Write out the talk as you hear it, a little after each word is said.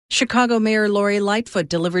Chicago Mayor Lori Lightfoot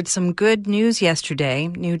delivered some good news yesterday.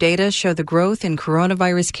 New data show the growth in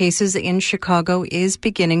coronavirus cases in Chicago is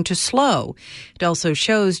beginning to slow. It also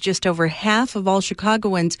shows just over half of all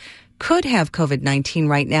Chicagoans could have COVID-19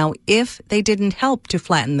 right now if they didn't help to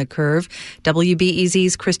flatten the curve.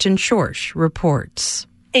 WBEZ's Kristen Schorsch reports.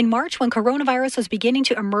 In March, when coronavirus was beginning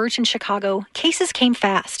to emerge in Chicago, cases came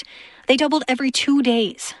fast. They doubled every 2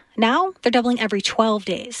 days. Now they're doubling every 12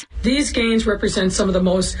 days. These gains represent some of the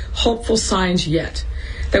most hopeful signs yet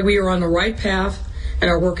that we are on the right path and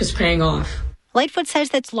our work is paying off. Lightfoot says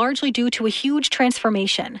that's largely due to a huge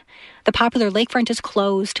transformation. The popular lakefront is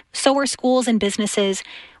closed, so are schools and businesses.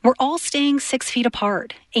 We're all staying 6 feet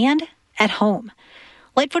apart and at home.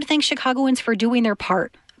 Lightfoot thanks Chicagoans for doing their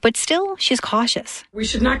part, but still, she's cautious. We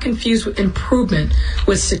should not confuse improvement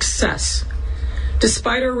with success.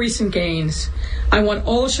 Despite our recent gains, I want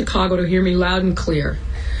all of Chicago to hear me loud and clear.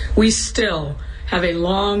 We still have a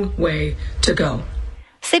long way to go.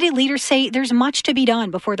 City leaders say there's much to be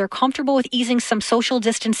done before they're comfortable with easing some social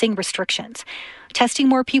distancing restrictions, testing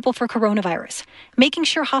more people for coronavirus, making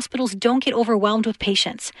sure hospitals don't get overwhelmed with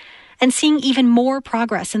patients, and seeing even more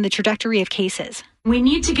progress in the trajectory of cases. We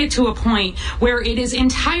need to get to a point where it is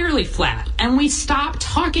entirely flat and we stop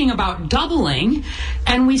talking about doubling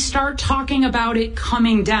and we start talking about it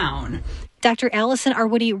coming down. Dr. Allison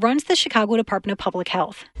Arwoody runs the Chicago Department of Public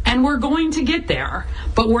Health. And we're going to get there,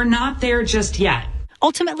 but we're not there just yet.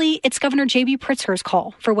 Ultimately, it's Governor J.B. Pritzker's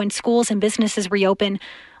call for when schools and businesses reopen,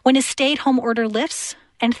 when his stay-at-home order lifts,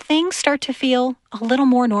 and things start to feel a little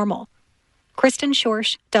more normal. Kristen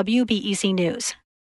Schorsch, WBEZ News.